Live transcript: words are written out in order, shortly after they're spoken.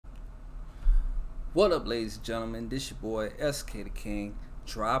What up, ladies and gentlemen? This your boy SK the King,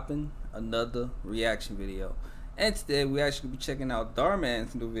 dropping another reaction video. And today we actually be checking out Dhar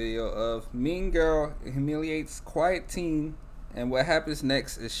Mann's new video of Mean Girl Humiliates Quiet Teen, and what happens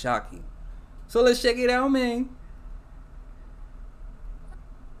next is shocking. So let's check it out, man.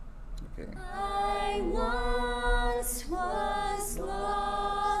 Okay. I once was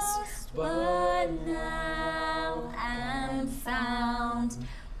lost, but now am found.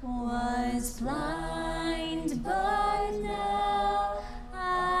 Was blind, but now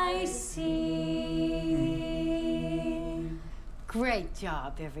I see. Great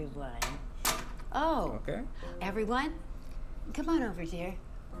job, everyone. Oh, Okay. everyone, come on over, dear.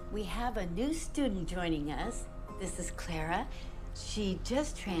 We have a new student joining us. This is Clara. She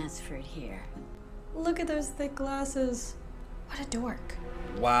just transferred here. Look at those thick glasses. What a dork.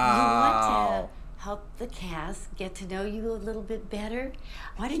 Wow. You want to help the cast get to know you a little bit better?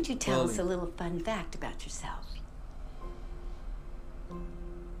 Why don't you tell us a little fun fact about yourself?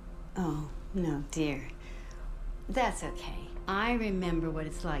 Oh, no, dear. That's okay. I remember what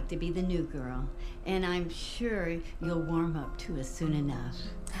it's like to be the new girl, and I'm sure you'll warm up to us soon enough.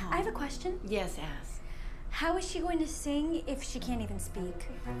 I have a question. Yes, ask. How is she going to sing if she can't even speak?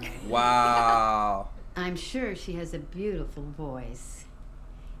 Wow. I'm sure she has a beautiful voice.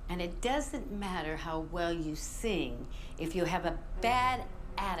 And it doesn't matter how well you sing if you have a bad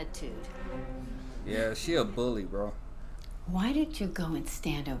attitude. Yeah, she a bully, bro. Why don't you go and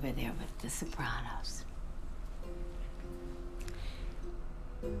stand over there with the sopranos?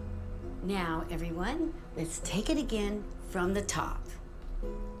 Now, everyone, let's take it again from the top.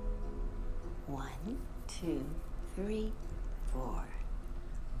 1, 2, 3, 4.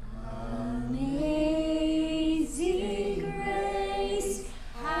 Amazing grace,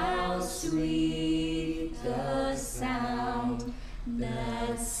 how sweet the sound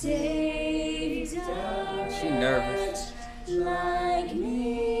that saved a She nervous. like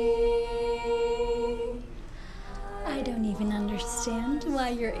me. I don't even understand why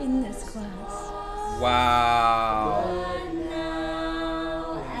you're in this class. Wow. But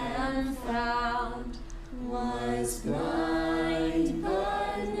now am found, was blind,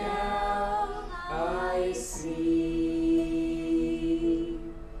 but now I see.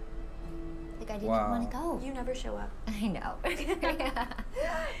 Like I didn't Wow. want to go. You never show up. I know.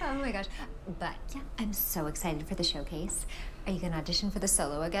 Oh my gosh. But yeah, I'm so excited for the showcase. Are you gonna audition for the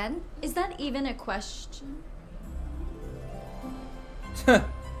solo again? Is that even a question?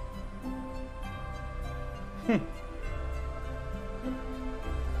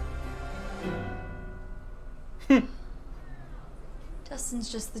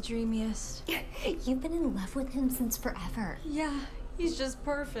 Dustin's just the dreamiest. You've been in love with him since forever. Yeah, he's just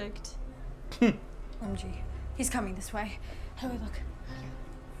perfect. OMG, he's coming this way. How do I look?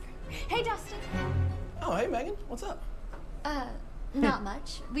 Hey, Dustin. Oh, hey, Megan. What's up? Not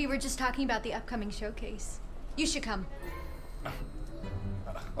much. We were just talking about the upcoming showcase. You should come.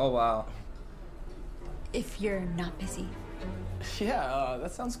 Oh, wow. If you're not busy. Yeah,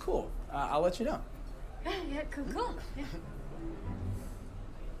 that sounds cool. I'll let you know. Yeah, cool. Yeah.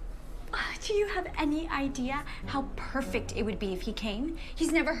 Do you have any idea how perfect it would be if he came?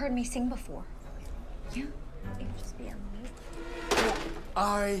 He's never heard me sing before. Yeah, it would just be amazing.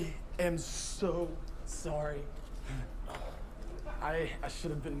 I am so sorry. I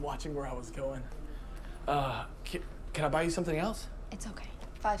should have been watching where I was going. Can I buy you something else? It's okay.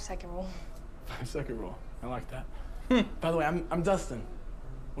 5-second rule. 5-second rule. I like that. By the way, I'm Dustin.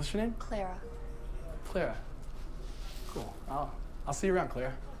 What's your name? Clara. Clara. Cool. I'll see you around,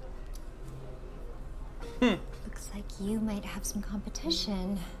 Clara. Looks like you might have some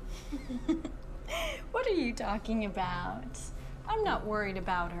competition. What are you talking about? I'm not worried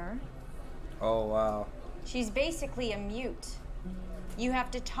about her. Oh, wow. She's basically a mute. You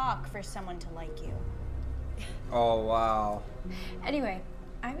have to talk for someone to like you. Oh, wow. Anyway,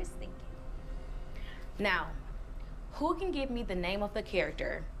 I was thinking. Now, who can give me the name of the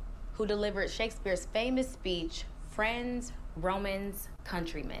character who delivered Shakespeare's famous speech, Friends, Romans,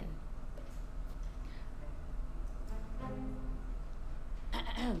 Countrymen?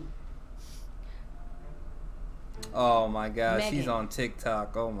 Oh, my God. Megan. She's on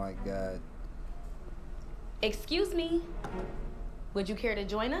TikTok. Oh, my God. Excuse me, would you care to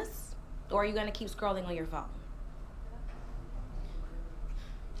join us? Or are you gonna keep scrolling on your phone?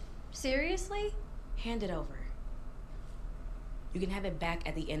 Seriously? Hand it over. You can have it back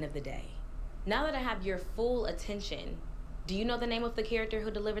at the end of the day. Now that I have your full attention, do you know the name of the character who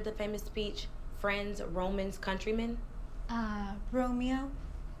delivered the famous speech, Friends, Romans, Countrymen? Romeo?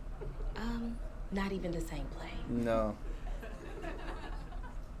 Not even the same play. No.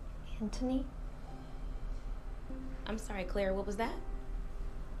 Anthony? I'm sorry, Claire, what was that?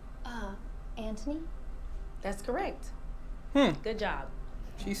 Anthony? That's correct. Good job.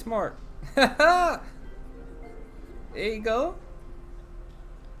 She's smart. There you go.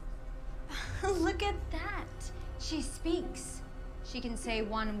 Look at that. She speaks. She can say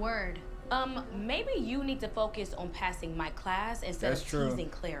one word. Maybe you need to focus on passing my class instead That's of true. teasing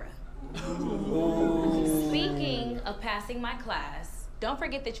Clara. Ooh. Speaking of passing my class, don't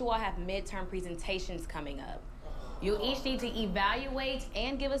forget that you all have midterm presentations coming up. You each need to evaluate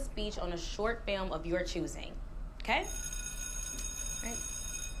and give a speech on a short film of your choosing. Okay? Right.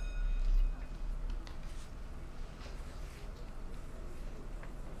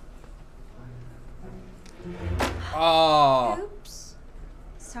 Oh. Oops.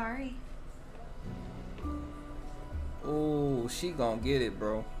 Sorry. Oh, she gonna get it,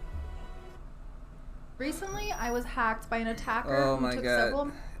 bro. Recently, I was hacked by an attacker Oh who my took god.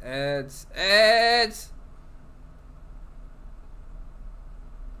 several. Ads.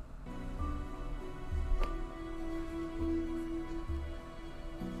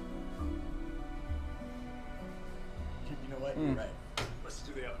 You know what? You're right. Let's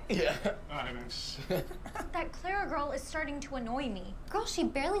do the other one. Yeah. Alright, thanks. That Clara girl is starting to annoy me. Girl, she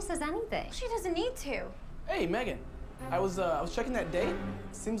barely says anything. She doesn't need to. Hey, Megan. I was checking that date.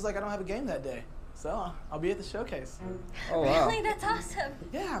 Seems like I don't have a game that day. So, I'll be at the showcase. Oh wow. Really? That's awesome.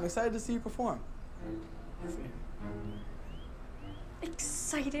 Yeah, I'm excited to see you perform. Let's see.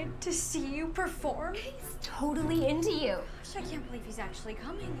 Excited to see you perform? He's totally into you. Gosh, I can't believe he's actually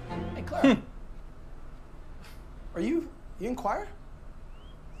coming. Hey, Clara. Are you in choir?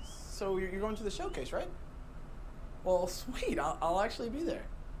 So you're going to the showcase, right? Well, sweet. I'll actually be there.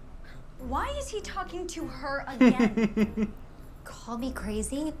 Why is he talking to her again? Call me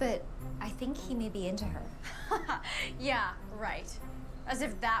crazy, but I think he may be into her. Yeah, right. As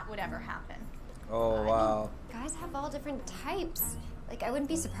if that would ever happen. Oh wow. Guys have all different types. Like, I wouldn't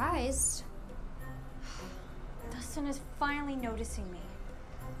be surprised. Dustin is finally noticing me.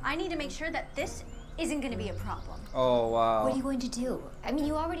 I need to make sure that this isn't going to be a problem. Oh wow. What are you going to do? I mean,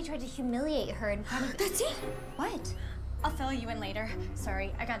 you already tried to humiliate her in front of... That's it. What? I'll fill you in later.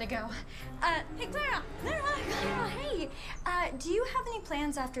 Sorry, I gotta go. Hey, Clara! Clara, hey! Do you have any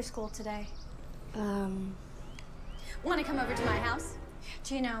plans after school today? Want to come over to my house?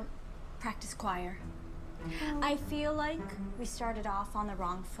 To, you know, practice choir. I feel like we started off on the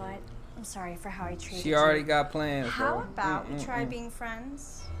wrong foot. I'm sorry for how I treated you. She already got plans, bro. How about we try being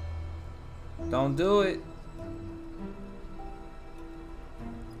friends? Don't do it.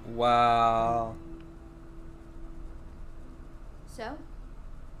 Wow. So,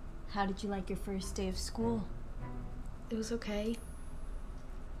 how did you like your first day of school? It was okay.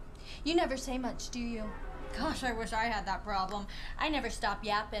 You never say much, do you? Gosh, I wish I had that problem. I never stop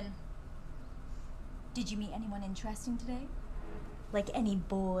yapping. Did you meet anyone interesting today? Like any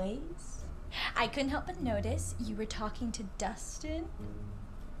boys? I couldn't help but notice you were talking to Dustin.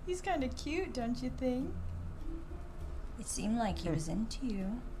 He's kind of cute, don't you think? It seemed like he was into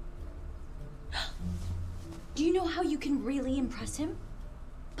you. Do you know how you can really impress him?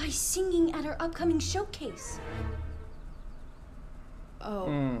 By singing at our upcoming showcase. Oh,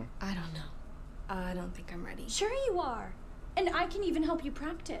 I don't know. I don't think I'm ready. Sure you are. And I can even help you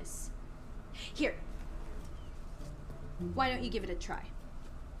practice. Here. Why don't you give it a try?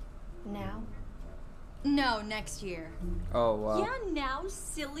 Now? No, next year. Oh wow. Yeah, now,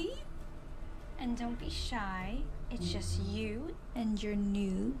 silly. And don't be shy. It's just you and your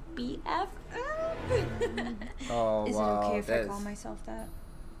new BFF. Oh Is wow. it okay if I That's- call myself that?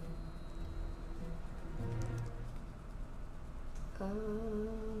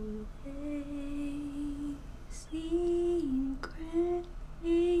 Amazing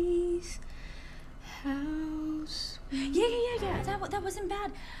grace, how sweet. Yeah. That wasn't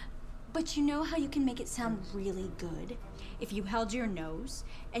bad. But you know how you can make it sound really good? If you held your nose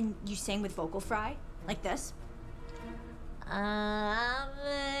and you sang with vocal fry, like this. Amazing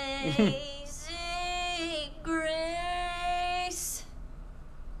grace.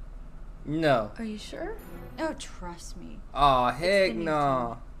 No. Are you sure? Oh, trust me. Oh It's heck the new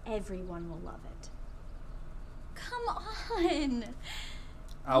no. thing. Everyone will love it. Come on.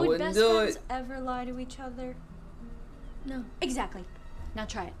 I Would wouldn't best do friends it. ever lie to each other? No. Exactly. Now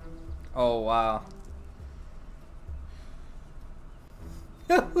try it. Oh wow.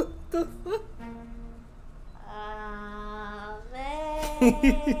 What the fuck?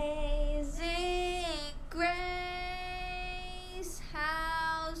 Amazing grace,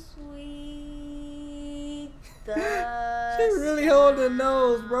 how sweet the She really hold her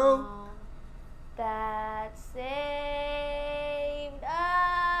nose, bro. that saved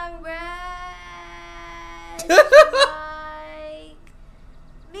a wretch me.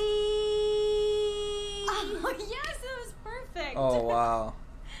 Oh, yes, it was perfect. Oh, wow.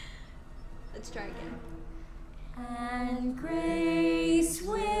 Let's try again. And grace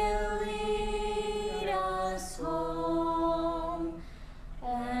will lead us home.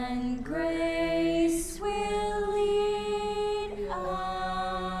 And grace will lead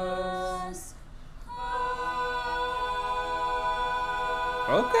us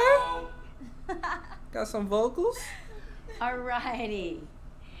home. Okay. Got some vocals? Alrighty.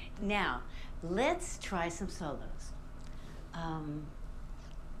 Now, let's try some solos.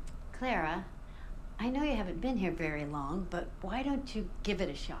 Clara, I know you haven't been here very long, but why don't you give it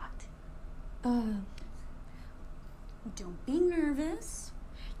a shot? Don't be nervous.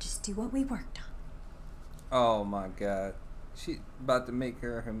 Just do what we worked on. Oh my God. She about to make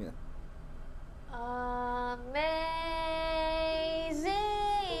her meal.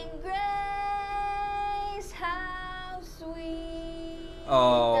 Amazing grace, how sweet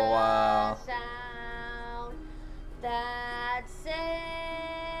Oh, the wow. sound that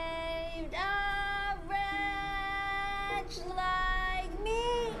saved a wretch like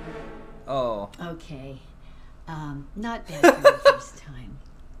me. Oh. Okay. Not bad for the first time.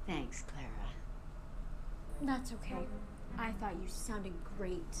 Thanks, Clara. That's okay. I thought you sounded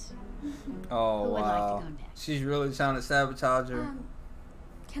great. Oh, Who would like to wow. go next? She's really trying to sabotage her.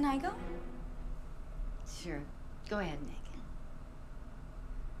 Can I go? Sure. Go ahead, Megan.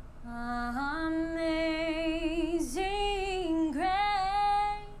 Amazing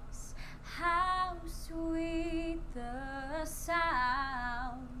grace, how sweet the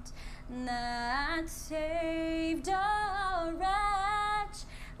sound that saved a wretch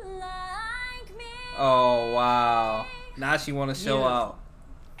like me. Oh, wow. Now she want to show Beautiful. out.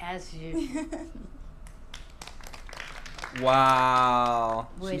 As usual. Wow.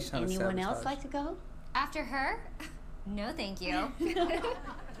 Would She's trying to anyone else sabotage. like to go? After her? No, thank you.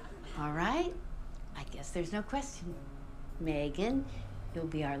 All right. I guess there's no question. Megan, you'll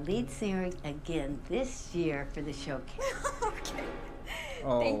be our lead singer again this year for the showcase. Okay.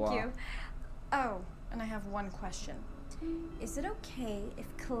 Oh, Thank wow. you. Oh, and I have one question. Is it okay if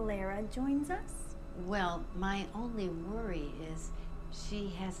Clara joins us? Well, my only worry is she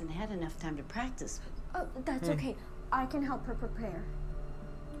hasn't had enough time to practice. Oh, that's okay. I can help her prepare.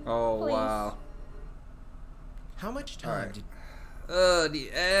 Oh, Please. wow. How much time Alright. did...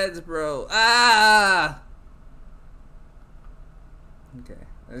 The ads, bro. Ah! Okay,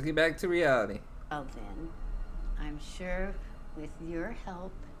 let's get back to reality. Well then, I'm sure with your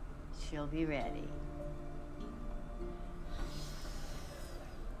help, she'll be ready.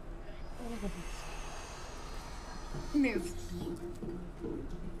 Move.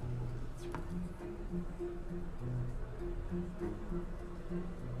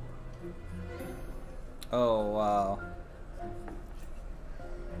 Oh, wow.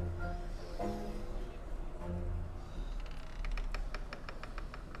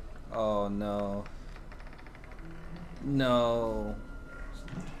 Oh, no. No.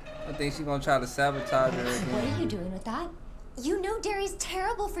 I think she's gonna try to sabotage her What again. are you doing with that? You know dairy's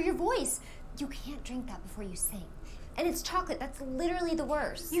terrible for your voice. You can't drink that before you sing. And it's chocolate. That's literally the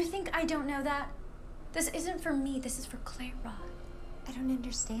worst. You think I don't know that? This isn't for me. This is for Clara. I don't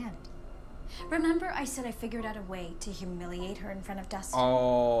understand. Remember I said I figured out a way to humiliate her in front of Dustin?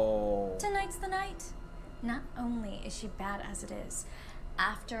 Oh. Tonight's the night. Not only is she bad as it is,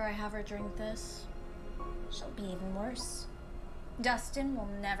 after I have her drink this, she'll be even worse. Dustin will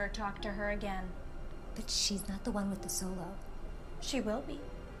never talk to her again. But she's not the one with the solo. She will be.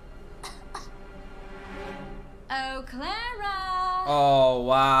 Oh, Clara! Oh,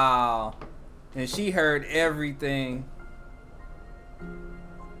 wow. And she heard everything.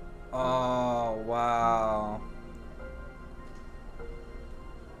 Oh, wow.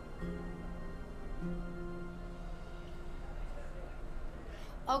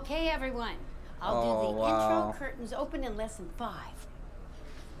 Okay, everyone. I'll Oh, do the wow. intro curtains open in less than 5.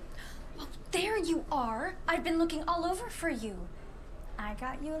 Oh, there you are. I've been looking all over for you. I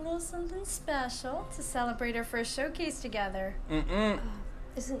got you a little something special to celebrate our first showcase together. Mm-mm.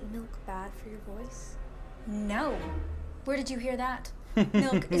 Isn't milk bad for your voice? No. Where did you hear that?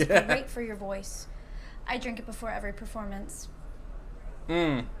 Milk is Yeah. great for your voice. I drink it before every performance.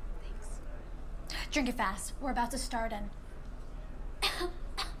 Mm. Drink it fast. We're about to start in.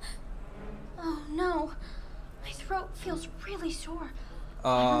 Oh no. My throat feels really sore.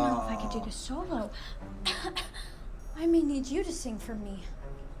 I don't know if I can do the solo. I may need you to sing for me.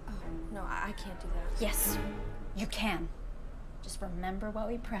 Oh, no, I can't do that. Yes, you can. Just remember what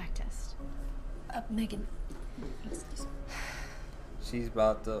we practiced. Megan, excuse me. She's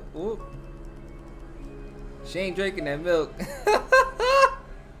about to. Ooh. She ain't drinking that milk.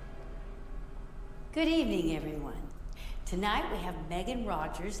 Good evening, everyone. Tonight we have Megan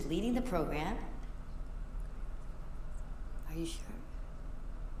Rogers leading the program. Are you sure?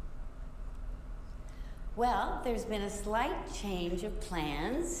 Well, there's been a slight change of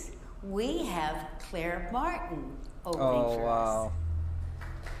plans. We have Claire Martin opening for us.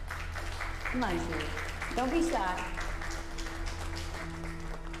 Come on, Julie. Don't be shy.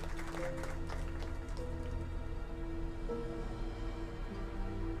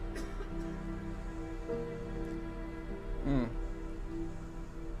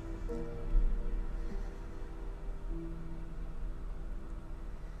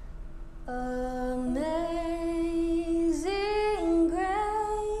 Amazing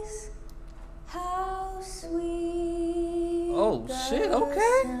grace, how sweet. Oh shit,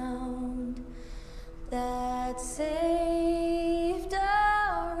 okay. Sound that saved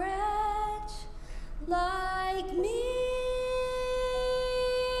a wretch like me.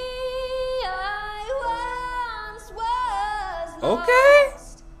 I once was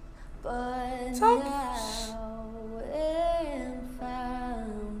lost, but now am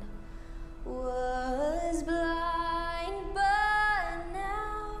found. Was blind, but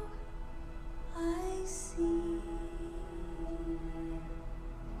now I see.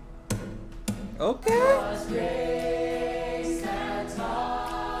 Okay.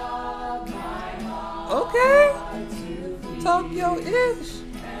 Okay. Talk your ish.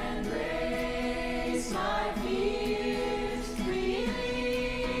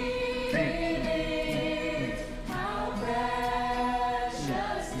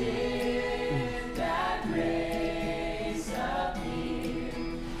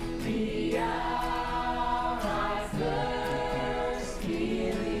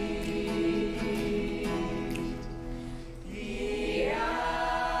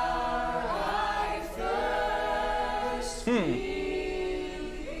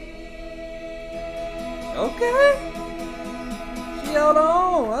 Okay. She held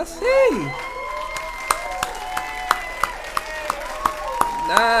on. I see.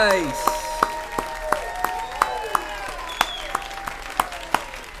 Nice.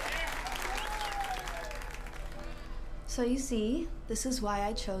 So you see, this is why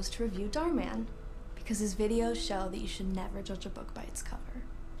I chose to review Dhar Mann, because his videos show that you should never judge a book by its cover.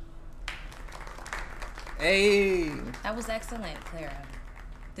 Hey. That was excellent, Clara.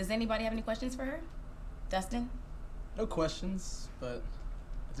 Does anybody have any questions for her? Dustin? No questions, but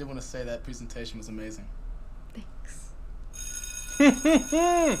I did want to say that presentation was amazing. Thanks.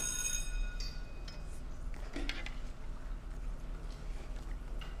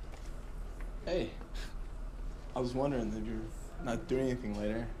 Hey, I was wondering if you're not doing anything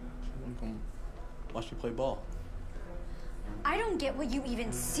later, you want to come watch me play ball. I don't get what you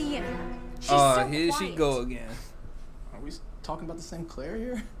even see in her. She's Oh, so here quiet. she go again. Are we talking about the same Claire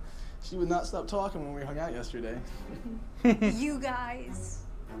here? She would not stop talking when we hung out yesterday. You guys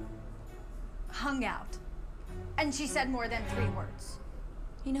hung out, and she said more than 3 words.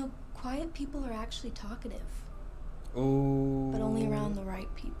 You know, quiet people are actually talkative, Ooh. but only around the right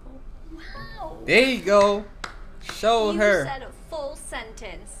people. Wow. There you go. Showed her. You said a full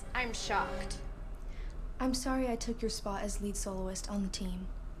sentence. I'm shocked. I'm sorry I took your spot as lead soloist on the team,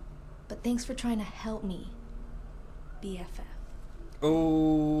 but thanks for trying to help me, BFF. Ooh.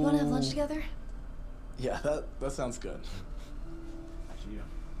 You want to have lunch together? Yeah, that sounds good. Actually, yeah.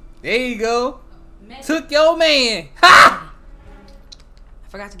 There you go. Took your man. Ha! I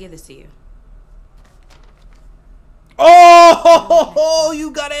forgot to give this to you. Oh,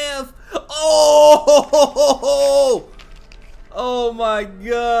 you got F. Oh, oh my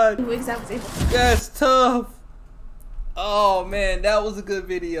God. Exactly. That's tough. Oh man, that was a good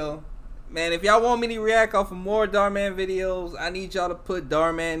video. Man, if y'all want me to react off of more Dhar Mann videos, I need y'all to put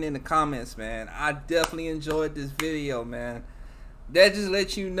Dhar Mann in the comments, man. I definitely enjoyed this video, man. That just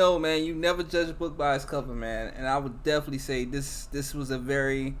lets you know, man, you never judge a book by its cover, man. And I would definitely say this was a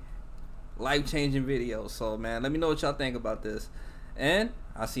very life-changing video. So, man, let me know what y'all think about this. And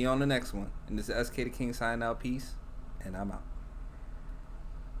I'll see you on the next one. And this is SK the King signing out. Peace. And I'm out.